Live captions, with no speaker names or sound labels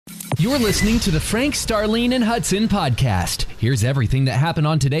You're listening to the Frank, Starlene, and Hudson podcast. Here's everything that happened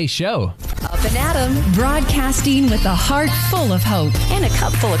on today's show. Up and Adam, broadcasting with a heart full of hope and a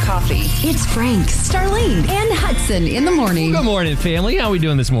cup full of coffee. It's Frank, Starlene, and Hudson in the morning. Good morning, family. How are we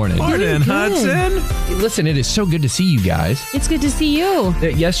doing this morning? Morning, Hudson. Listen, it is so good to see you guys. It's good to see you.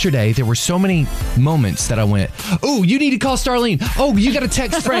 Yesterday, there were so many moments that I went, oh, you need to call Starlene. Oh, you got to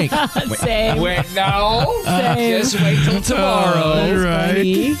text Frank. Same. Wait, no. Same. Just wait till tomorrow.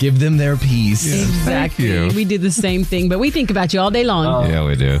 Right. Give them their peace. Yes, thank you. We do the same thing, but we think about you all day long. Yeah,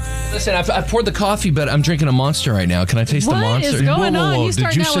 we do. Listen, I poured the coffee, but I'm drinking a Monster right now. Can I taste the What Monster? is going on? You Did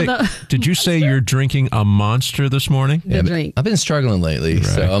start you out say? with Did you say you're drinking a Monster this morning? the drink. I've been struggling lately,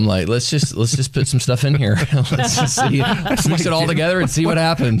 so I'm like, let's just put some stuff in here. Let's just see, mix it all together and see what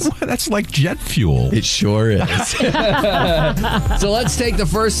happens. That's like jet fuel. It sure is. So let's take the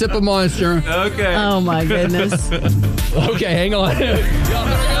first sip of Monster. Okay. Oh my goodness. Okay, hang on. Y'all, here we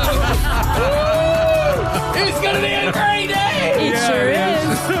go. It's gonna be a great day. It sure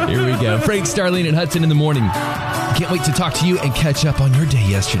is. Here we go. Frank, Starlene, and Hudson in the morning. Can't wait to talk to you and catch up on your day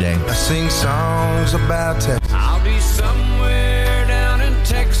yesterday. I sing songs about Texas. I'll be somewhere down in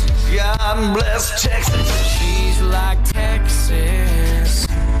Texas. God bless Texas. She's like Texas,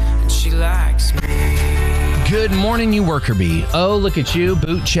 and she likes me. Good morning, you worker bee. Oh, look at you,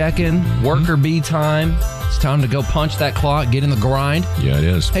 boot checking, worker bee time. It's time to go punch that clock, get in the grind. Yeah, it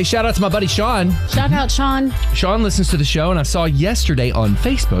is. Hey, shout out to my buddy Sean. Shout out, Sean. Sean listens to the show, and I saw yesterday on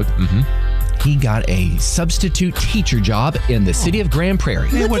Facebook, he got a substitute teacher job in the city of Grand Prairie.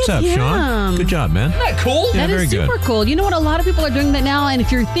 Hey, what's at up, Sean? him. Good job, man. Isn't that cool? Yeah, That very is good. super cool. You know what? A lot of people are doing that now, and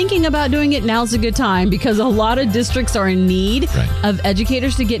if you're thinking about doing it, now's a good time because a lot of districts are in need of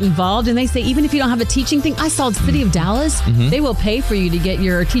educators to get involved. And they say even if you don't have a teaching thing, I saw the city of Dallas, they will pay for you to get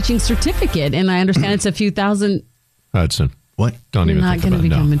your teaching certificate. And I understand it's a few thousand. Hudson. What? Don't You're even not think going to about it.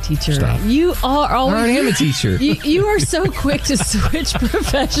 become No. a teacher. Stop. You are I always. already am a teacher. You are so quick to switch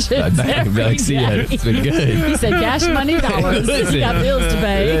professions. every See, day. it's been good. He said cash money, dollars. Listen. You got bills to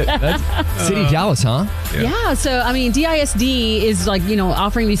pay. That's City of Dallas, huh? Yeah, so I mean, DISD is like,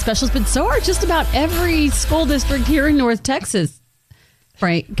 offering these specials, but so are just about every school district here in North Texas.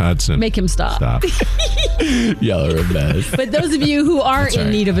 Frank, Hudson. make him stop. Stop. Y'all are a mess. But those of you who are That's in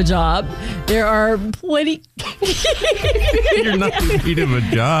right. need of a job, there are plenty. You're not in need of a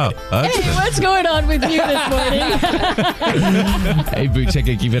job, Hudson. Hey, what's going on with you this morning? Hey, boot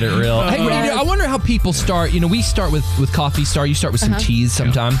checking, keep it real. Hey, what do you do? I wonder how people start. We start with coffee. You start with some teas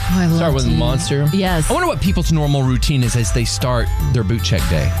sometime. I love Start with tea. Monster. Yes. I wonder what people's normal routine is as they start their boot check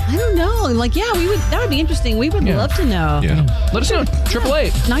day. I don't know. Like, yeah, that would be interesting. We would Yeah. love to know. Yeah. Let us know.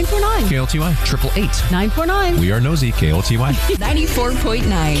 888 949 KLTY. 888. 949. We are nosy. KLTY.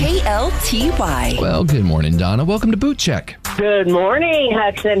 94.9 KLTY. Well, good morning, Donna. Welcome to Boot Check. Good morning,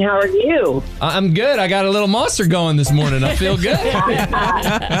 Hudson. How are you? I'm good. I got a little Monster going this morning. I feel good.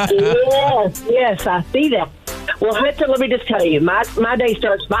 Yes, I see that. Well, Hudson, let me just tell you, my day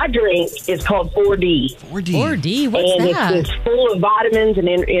starts. My drink is called 4D, 4D. What's and that? it's full of vitamins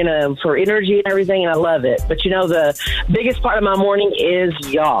and for energy and everything, and I love it. But the biggest part of my morning is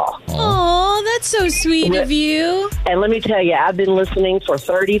y'all. Oh, that's so sweet of you. And let me tell you, I've been listening for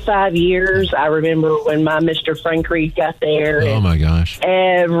 35 years. I remember when my Mr. Frank Reed got there. Oh, my gosh.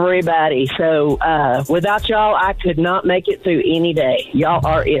 Everybody. So without y'all, I could not make it through any day. Y'all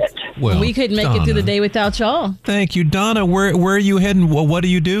are it. Well, We couldn't make it through the day without y'all. Thank you, Donna. Where are you heading? Well, what do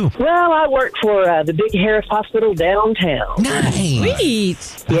you do? Well, I work for the Big Harris Hospital downtown. Nice.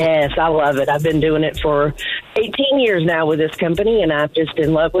 Sweet. Yes, I love it. I've been doing it for 18 years now with this company, and I'm just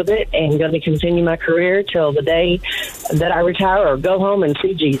in love with it and going to continue my career till the day that I retire or go home and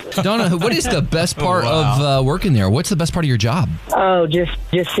see Jesus. Donna, what is the best part of working there? What's the best part of your job? Oh, just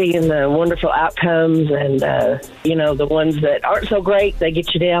seeing the wonderful outcomes and, the ones that aren't so great, they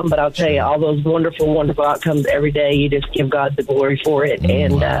get you down. But I'll tell you, all those wonderful, wonderful outcomes every day, you just give God the glory for it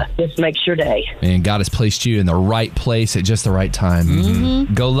and just makes your day. And God has placed you in the right place at just the right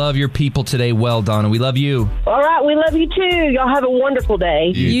time. Go love your people today. Well, Donna, we love you. All right, we love you too. Y'all have a wonderful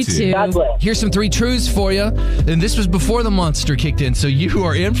day. You too. God bless. Here's some 3 truths for you. And this was before the Monster kicked in, so you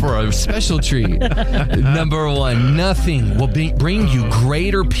are in for a special treat. Number 1, nothing will bring you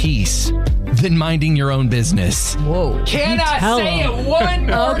greater peace than minding your own business. Whoa. Can I tell say him. it one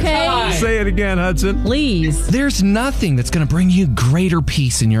more Okay. time? Say it again, Hudson. Please. There's nothing that's going to bring you greater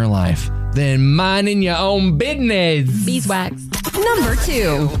peace in your life than minding your own business. Beeswax. Number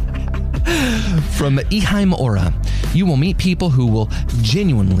 2. From Eheim Aura, you will meet people who will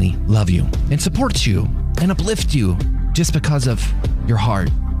genuinely love you and support you and uplift you just because of your heart.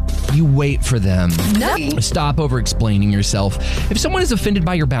 You wait for them. No. Stop over-explaining yourself. If someone is offended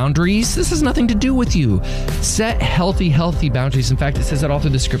by your boundaries, this has nothing to do with you. Set healthy boundaries. In fact, it says that all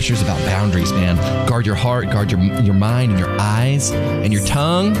through the scriptures about boundaries, man. Guard your heart, guard your mind, and your eyes, and your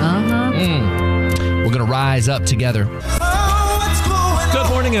tongue. We're going to rise up together. Good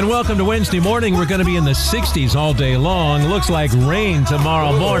morning and welcome to Wednesday morning. We're going to be in the 60s all day long. Looks like rain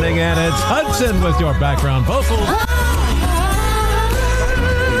tomorrow morning, and it's Hudson with your background vocals.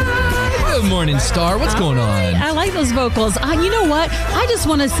 Good morning, Star. What's going on? I like those vocals. You know what? I just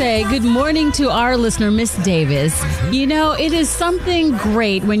want to say good morning to our listener, Miss Davis. You know, it is something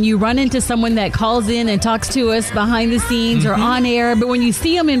great when you run into someone that calls in and talks to us behind the scenes or on air, but when you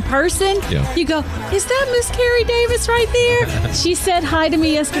see them in person, you go, is that Miss Carrie Davis right there? She said hi to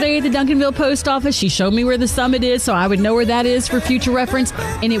me yesterday at the Duncanville post office. She showed me where the summit is so I would know where that is for future reference,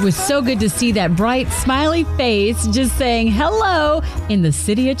 and it was so good to see that bright, smiley face just saying hello in the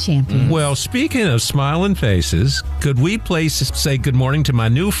City of Champions. Well, speaking of smiling faces, could we please say good morning to my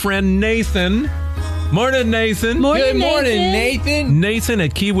new friend, Nathan? Morning, Nathan. Good morning, Nathan. Nathan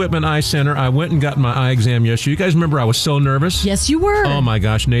at Key Whitman Eye Center. I went and got my eye exam yesterday. You guys remember I was so nervous? Yes, you were. Oh, my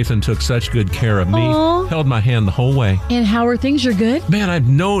gosh. Nathan took such good care of me. Aww. Held my hand the whole way. And how are things? You're good? Man, I have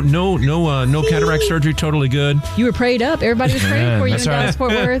no cataract surgery. Totally good. You were prayed up. Everybody was praying for you in Dallas,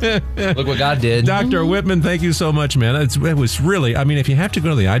 Fort Worth. Look what God did. Dr. Whitman, thank you so much, man. It was really, I mean, if you have to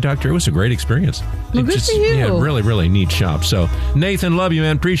go to the eye doctor, it was a great experience. Well, good for you. Yeah, really, really neat shop. So, Nathan, love you,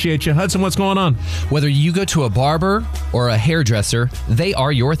 man. Appreciate you. Hudson, what's going on? Whether you go to a barber or a hairdresser, they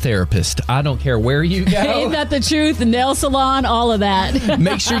are your therapist. I don't care where you go. Ain't that the truth? The nail salon, all of that.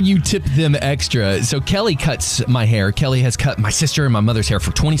 Make sure you tip them extra. So Kelly cuts my hair. Kelly has cut my sister and my mother's hair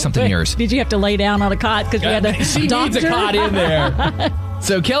for 20-something years. Did you have to lay down on a cot because we had a She doctor? needs a cot in there.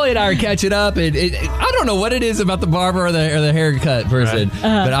 So Kelly and I are catching up, and I don't know what it is about the barber or the haircut person,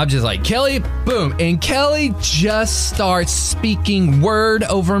 but I'm just like, Kelly, boom. And Kelly just starts speaking word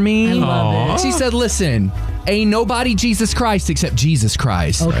over me. I love it. She said, listen, ain't nobody Jesus Christ except Jesus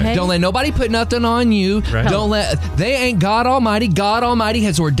Christ. Okay. Don't let nobody put nothing on you. Right. They ain't God Almighty. God Almighty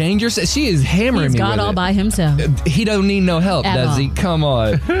has ordained your... She is hammering He's me God with all it. by himself. He don't need no help, At does all. he? Come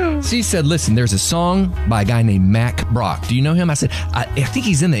on. She said, listen, there's a song by a guy named Mac Brock. Do you know him? I said, I think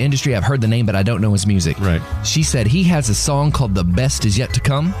he's in the industry. I've heard the name, but I don't know his music. Right. She said he has a song called The Best Is Yet to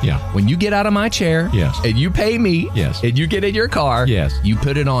Come. Yeah. When you get out of my chair Yes. and you pay me Yes. and you get in your car, Yes. you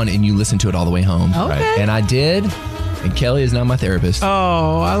put it on and you listen to it all the way home. Okay. And I did. And Kelly is now my therapist.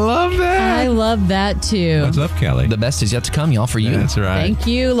 Oh, I love that. I love that too. What's up, Kelly? The best is yet to come, y'all, for you. That's right. Thank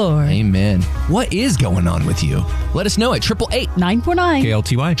you, Lord. Amen. What is going on with you? Let us know at 888 949.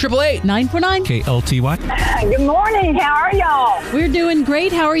 KLTY. 888 949. KLTY. Good morning. How are y'all? We're doing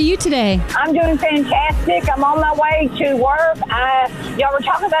great. How are you today? I'm doing fantastic. I'm on my way to work. Y'all were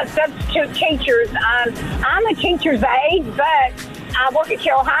talking about substitute teachers. I'm a teacher's aide, but I work at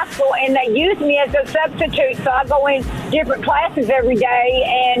Carroll High School, and they use me as a substitute. So I go in different classes every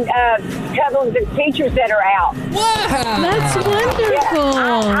day and cover the teachers that are out. That's wonderful.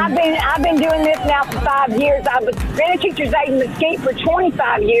 I've been doing this now for 5 years. I've been a teacher's aide in Mesquite for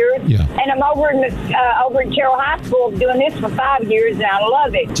 25 years, and I'm over at Carroll High School doing this for 5 years, and I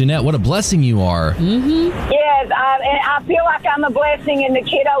love it. Jeanette, what a blessing you are. Yes, and I feel like I'm a blessing, and the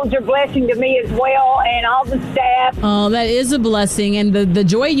kiddos are a blessing to me as well, and all the staff. Oh, that is a blessing. And the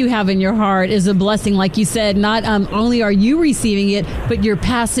joy you have in your heart is a blessing. Like you said, not only are you receiving it, but you're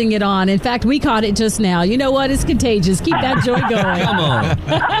passing it on. In fact, we caught it just now. You know what? It's contagious. Keep that joy going. Come on.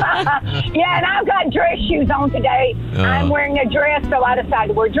 Yeah, and I've got dress shoes on today. I'm wearing a dress, so I decided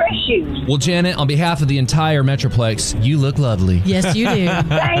to wear dress shoes. Well, Janet, on behalf of the entire Metroplex, you look lovely. Yes, you do.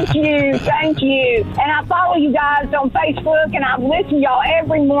 Thank you. Thank you. And I follow you guys on Facebook, and I listen to y'all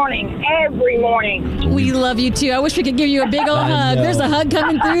every morning. Every morning. We love you, too. I wish we could give you a big old I hug. know. There's a hug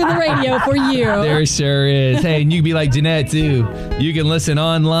coming through the radio for you. There sure is. Hey, and you can be like Jeanette, too. You can listen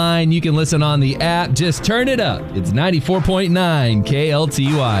online. You can listen on the app. Just turn it up. It's 94.9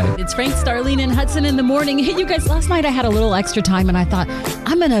 KLTY. It's Frank, Starlene, and Hudson in the morning. Hey, you guys, last night I had a little extra time, and I thought,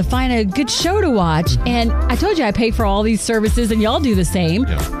 I'm going to find a good show to watch. And I told you I pay for all these services, and y'all do the same.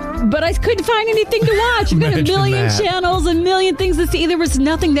 But I couldn't find anything to watch. I've got a million channels, a million things to see. There was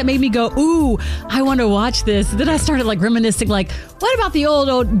nothing that made me go, ooh, I want to watch this. Then I started reminiscing, what about the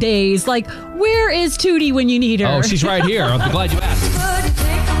old days? Where is Tootie when you need her? Oh, she's right here. I'm glad you asked.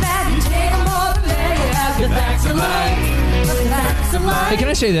 Hey, can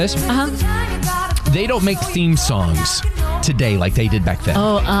I say this? They don't make theme songs today like they did back then.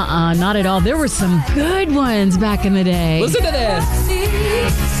 Oh, not at all. There were some good ones back in the day. Listen to this.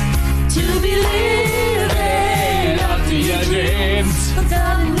 To be living up to your dreams.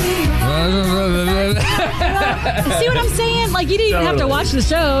 See what I'm saying? Like, you didn't even have to watch the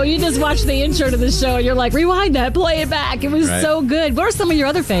show. You just watch the intro to the show, and you're like, rewind that, play it back. It was so good. What are some of your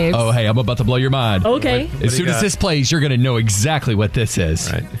other faves? Oh, hey, I'm about to blow your mind. Okay. As soon as this plays, you're going to know exactly what this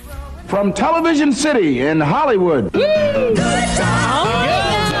is. Right. From Television City in Hollywood. Man,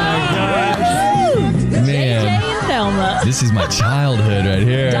 JJ and Thelma. this is my childhood right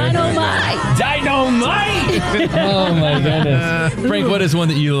here. Dynamite. Oh, my goodness. Frank, what is one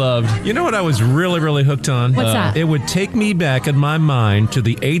that you loved? You know what I was really, really hooked on? What's that? It would take me back in my mind to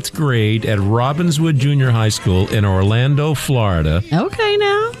the 8th grade at Robbinswood Junior High School in Orlando, Florida. Okay,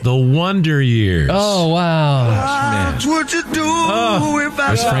 now. The Wonder Years. Oh, wow. Man. What you do if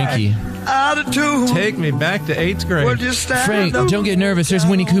There's Frankie. out of tune? Take me back to 8th grade. Frank, don't get nervous. There's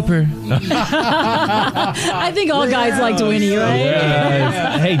Winnie Cooper. I think all guys liked Winnie,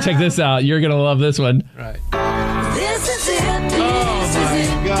 right? Hey, check this out. You're going to love this one. Right.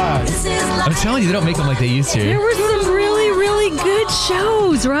 I'm telling you, they don't make them like they used There to. were some really, really good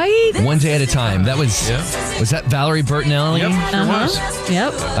shows, right? One Day at a Time. That was that Valerie Bertinelli? Yep, sure was.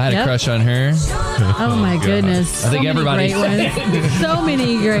 Yep. I had a crush on her. Oh, my goodness. I think So many everybody- great ones. So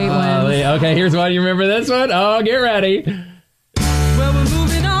many great ones. Okay, here's one. You remember this one? Oh, get ready. All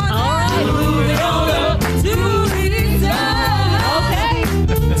right, moving on up to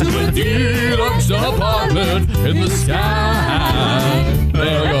the Deluxe apartment in the sky.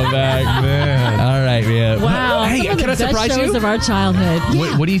 There we go back. Man. All right, man. Wow. Hey, some of can I the best surprise shows you? of our childhood.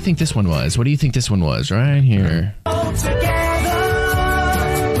 Yeah. What do you think this one was? What do you think this one was? Right here. Oh,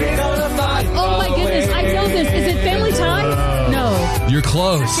 my goodness. I know this. Is it Family Ties? No. You're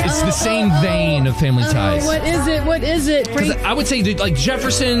close. It's the same vein of Family Ties. What is it? What is it? 'Cause Frank? I would say like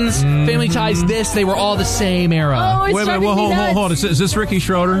Jefferson's, Family Ties, they were all the same era. Oh, it's Wait, driving me hold. nuts. Is this Ricky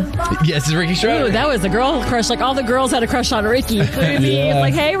Schroeder? Yes, it's Ricky Schroeder. Ooh, that was a girl crush. Like, all the girls had a crush on Ricky, including me. It's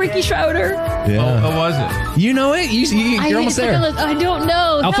like, hey, Ricky Schroeder. Yeah. Oh, was it? You know it? You're almost there. I don't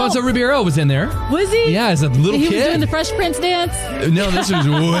know. Alfonso Help. Ribeiro was in there. Was he? Yeah, as a little He kid. was doing the Fresh Prince dance. No, this was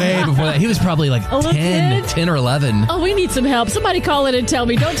way before that. He was probably like A little 10 kid? or 11. Oh, we need some help. Somebody call in and tell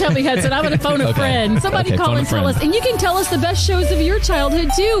me. Don't tell me, Hudson. I'm going to phone a Okay. friend. Somebody Okay, call phone a and tell friend. us. And you can tell us the best shows of your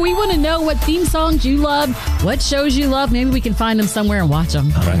childhood, too. We want to know what theme songs you love, what shows you love. Maybe we can find them somewhere and watch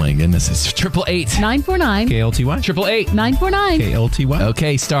them. Oh my goodness, it's 888. 949 KLTY? 888. 949. KLTY?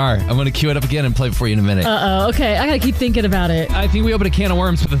 Okay, Star. I'm going to cue it up again and play it for you in a minute. Uh-oh. Okay. I got to keep thinking about it. I think we opened a can of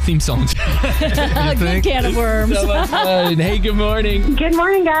worms with the theme songs. A good can of worms. So much fun. Hey, good morning. Good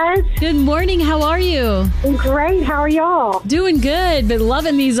morning, guys. Good morning. How are you? Great. How are y'all? Doing good, but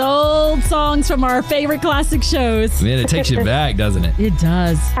loving these old songs from our favorite classic shows. Man, it takes you back, doesn't it? It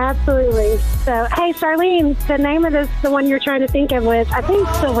does. Absolutely. So, hey, Charlene, the name of this, the one you're trying to think of was, I think,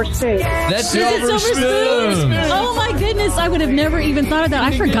 Silver Spoon. That's Is it Silver Spoons? Oh my goodness, I would have never even thought of that.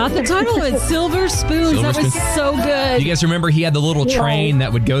 I forgot the title of it. Silver Spoons. Silver That was Spoons. so good. You guys remember he had the little train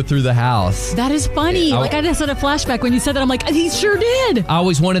that would go through the house? That is funny. Like, I just had a flashback when you said that. I'm like, he sure did. I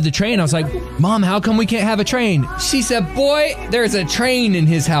always wanted the train. I was like, Mom, how come we can't have a train? She said, boy, there's a train in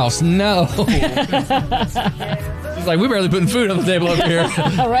his house. No. It's like, we're barely putting food on the table over here.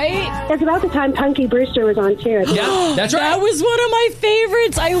 All right. It's about the time Punky Brewster was on, too. Yeah, that's right. That was one of my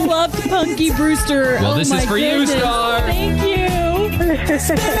favorites. I loved Punky Brewster. Well, oh this my is for you, goodness. Star. Thank you.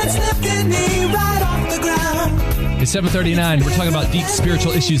 It's 7:39. We're talking about deep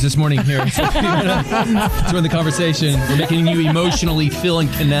spiritual issues this morning here. So join the conversation. We're making you emotionally feel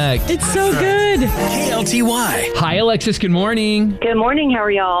and connect. It's so good. KLTY. Hi, Alexis. Good morning. Good morning. How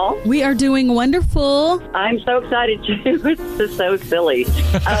are y'all? We are doing wonderful. I'm so excited too. It's just so silly.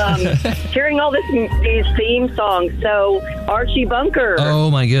 Hearing all these theme songs. So Archie Bunker.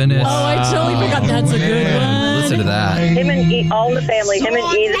 Oh, my goodness. Oh, I totally forgot. That's a good one. Listen to that. Him and all in the family. Him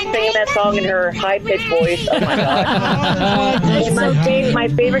and Edith singing that song in her high-pitched voice. Oh my God. And my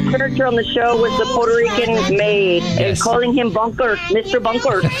favorite character on the show was the Puerto Rican maid, and calling him Bunker, Mr.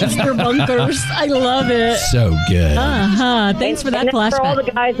 Bunker. Mr. Bunkers. I love it. So good. Thanks for that and flashback. for all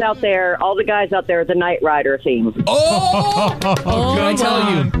the guys out there, the Knight Rider theme. Oh, can I tell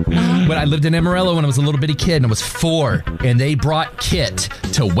you? When I lived in Amarillo when I was a little bitty kid and I was 4, and they brought Kit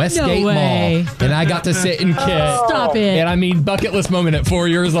to Westgate No way. Mall, and I got to sit in Kit. Stop it. And I mean, bucket list moment at 4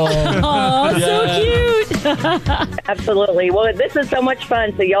 years old. Oh, so cute. Absolutely. Well, this is so much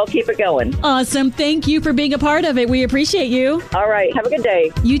fun, so y'all keep it going. Awesome. Thank you for being a part of it. We appreciate you. All right. Have a good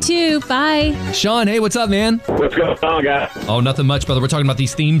day. You too. Bye. Sean, hey, what's up, man? What's going on, guys? Oh, nothing much, brother. We're talking about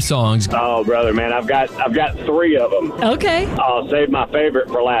these theme songs. Oh, brother, man, I've got 3 of them. Okay. I'll save my favorite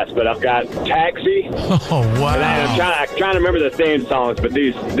for last, but I've got Taxi. Oh, wow. And I'm trying to remember the theme songs, but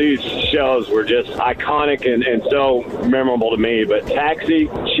these shows were just iconic and so memorable to me. But Taxi,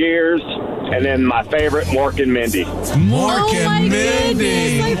 Cheers, and then my favorite, Mork and Mindy. Mork and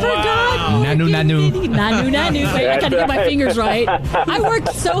Mindy. Goodness, I forgot. Nanu. Nanu. Wait, I gotta get my fingers right. I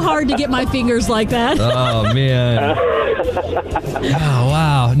worked so hard to get my fingers like that. Oh, man. Oh,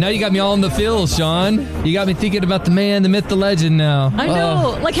 wow. Now you got me all in the feels, Sean. You got me thinking about the man, the myth, the legend now. I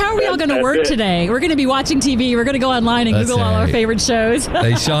know. Like, how are we all going to work today? We're going to be watching TV. We're going to go online and That's Google all our right. favorite shows.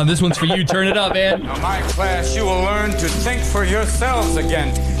 Hey, Sean, this one's for you. Turn it up, man. In my class, you will learn to think for yourselves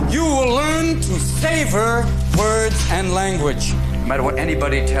again. You will learn to savor words and language. No matter what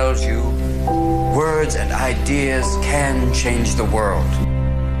anybody tells you, words and ideas can change the world.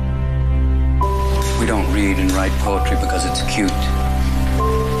 We don't read and write poetry because it's cute.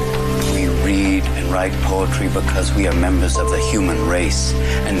 We read and write poetry because we are members of the human race.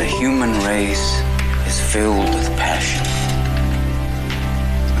 And the human race is filled with passion.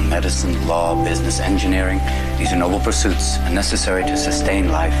 Medicine, law, business, engineering, these are noble pursuits and necessary to sustain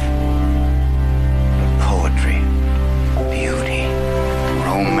life. But poetry, beauty,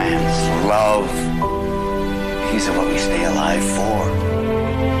 romance, love, these are what we stay alive for.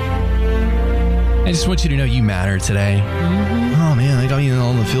 I just want you to know you matter today. Oh, man, they got me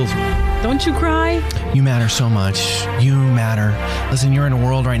all in the feels. Don't you cry? You matter so much. You matter. Listen, you're in a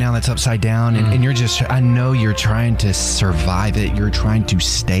world right now that's upside down, and you're just, I know you're trying to survive it. You're trying to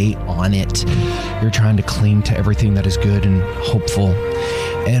stay on it. You're trying to cling to everything that is good and hopeful.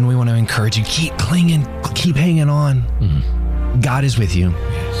 And we want to encourage you, keep clinging, keep hanging on. God is with you.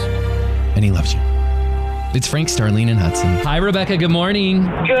 Yes. And he loves you. It's Frank, Starlene, and Hudson. Hi, Rebecca. Good morning.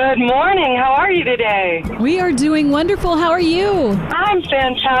 Good morning. How are you today? We are doing wonderful. How are you? I'm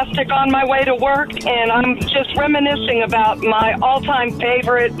fantastic on my way to work, and I'm just reminiscing about my all-time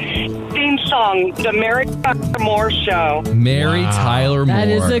favorite theme song, The Mary Tyler Moore Show. Mary Tyler Moore. That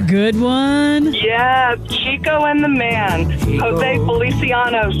is a good one. Yeah, Chico and the Man. Jose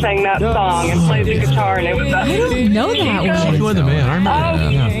Feliciano sang that song and played the guitar, and it was I don't know that one. Chico and the Man. I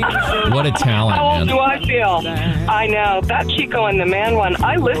remember that. What a talent, How old man. do I feel? I know. That Chico and the Man one,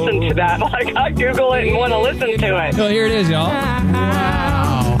 I listen to that. Like, I Google it and want to listen to it. Oh, here it is, y'all.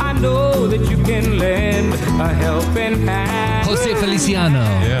 I know that you can lend a helping hand. Jose Feliciano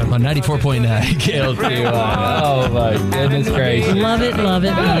on 94.9 KLTY. Oh, my goodness gracious. Love it, love it.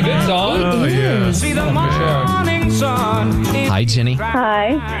 Yeah, good song. It is. See the morning sun. Hi, Jenny.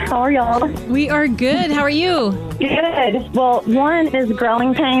 Hi, how are y'all? We are good. How are you? Good. Well, one is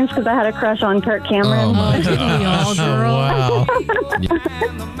Growing Pains because I had a crush on Kirk Cameron. Didn't we all, girl? Wow.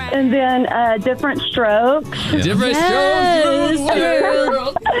 And then Different Strokes. Different Yes.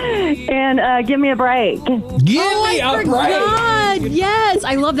 strokes. And Give Me a Break. Give me a break. God, yes.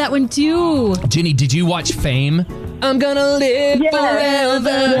 I love that one too. Jenny, did you watch Fame? I'm gonna live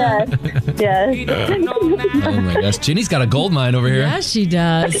forever. Yes. Oh my gosh, Jenny's got a gold mine over here. Yeah, she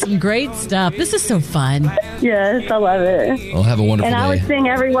does. Some great stuff. This is so fun. Yes, I love it. Well, have a wonderful And I would day. sing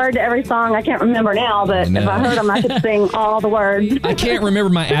every word to every song. I can't remember now, but if I heard them, I could sing all the words. I can't remember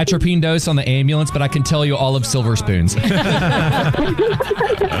my atropine dose on the ambulance, but I can tell you all of Silver Spoons. By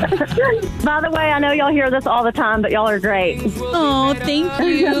the way, I know y'all hear this all the time, but y'all are great. Oh, thank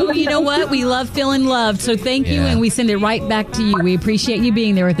you. You know what? We love feeling loved. So thank you, and we send it right back to you. We appreciate you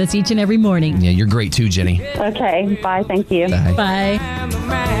being there with us each and every morning. Yeah, you're great too, Jenny. Okay, bye. Thank you. Bye.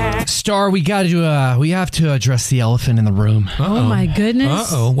 Star, we got to. We have to address the elephant in the room. Oh my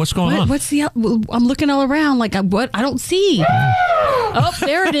goodness. What's going on? What's the? I'm looking all around like what? I don't see. Oh,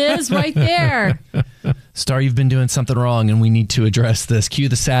 there it is, right there. Star, you've been doing something wrong, and we need to address this. Cue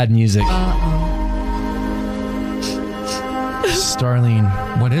the sad music. Starlene,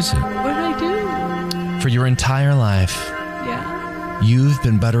 what is it? What did I do? For your entire life, Yeah. you've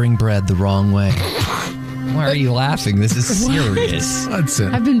been buttering bread the wrong way. Why are you laughing? This is serious.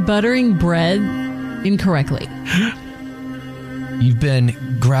 Hudson. I've been buttering bread incorrectly. You've been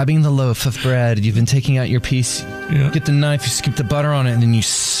grabbing the loaf of bread. You've been taking out your piece. Get the knife, you scoop the butter on it, and then you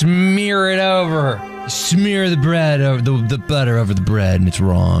smear it over. Smear the bread over the butter over the bread, and it's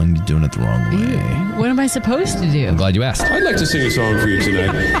wrong. You're doing it the wrong way. What am I supposed to do? I'm glad you asked. I'd like to sing a song for you tonight.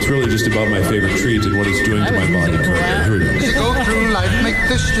 It's really just about my favorite treat and what it's doing to my body. Here we go. Go through right, make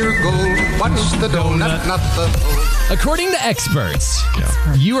this your goal. Watch the donut, not the hole. According to experts,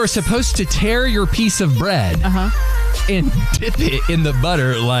 you are supposed to tear your piece of bread and dip it in the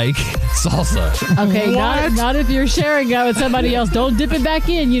butter like salsa. Okay, not if you're sharing it with somebody else. Don't dip it back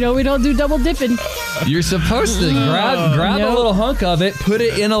in. You know we don't do double dipping. You're supposed to grab a little hunk of it, put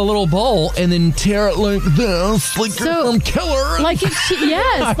it in a little bowl, and then tear it like this, like you're from Killer. Like at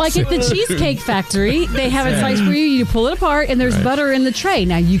the Cheesecake Factory, they have it sliced for you. You pull it apart, and there's butter in the tray.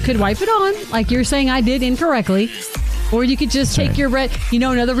 Now you could wipe it on, like you're saying I did incorrectly. Or you could just take your bread. You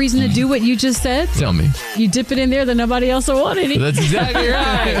know another reason to do what you just said? Tell me. You dip it in there that nobody else will want any. That's exactly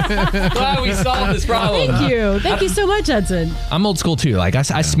right. Glad we solved this problem. Thank you. Thank you so much, Hudson. I'm old school too. Like I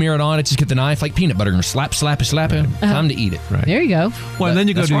smear it on. I just get the knife like peanut butter and slap it. Time to eat it. Right. There you go. Well, and then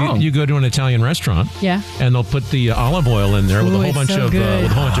you go to an Italian restaurant. Yeah. And they'll put the olive oil in there with a whole bunch of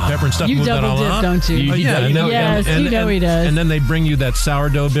pepper and stuff. You double dip, don't you? Yeah. Yes, you know he does. And then they bring you that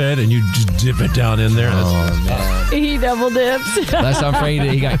sourdough bit, and you just dip it down in there. Oh man. He double dips. That's I'm afraid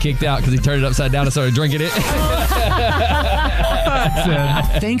that he got kicked out because he turned it upside down and started drinking it.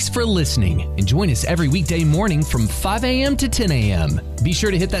 Thanks for listening, and join us every weekday morning from 5 a.m. to 10 a.m. Be sure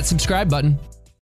to hit that subscribe button.